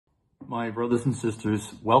my brothers and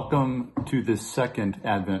sisters. Welcome to this second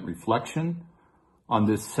Advent reflection on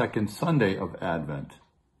this second Sunday of Advent.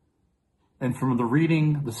 And from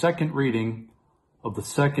the second reading of the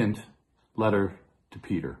second letter to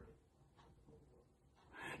Peter.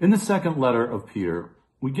 In the second letter of Peter,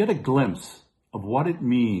 we get a glimpse of what it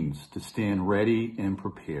means to stand ready and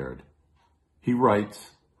prepared. He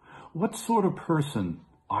writes, "What sort of person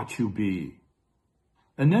ought you be?"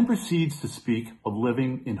 And then proceeds to speak of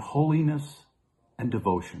living in holiness and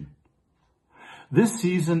devotion. This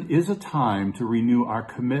season is a time to renew our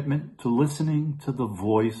commitment to listening to the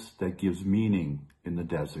voice that gives meaning in the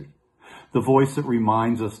desert, the voice that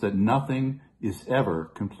reminds us that nothing is ever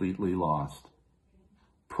completely lost.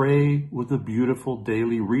 Pray with the beautiful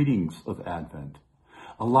daily readings of Advent,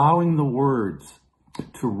 allowing the words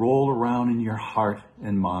to roll around in your heart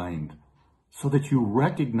and mind, so that you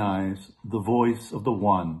recognize the voice of the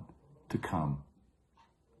one to come.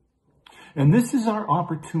 And this is our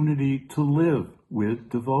opportunity to live with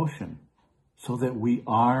devotion, so that we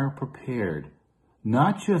are prepared,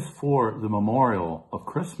 not just for the memorial of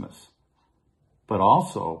Christmas, but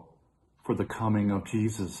also for the coming of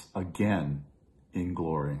Jesus again in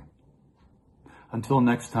glory. Until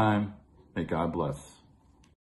next time, may God bless.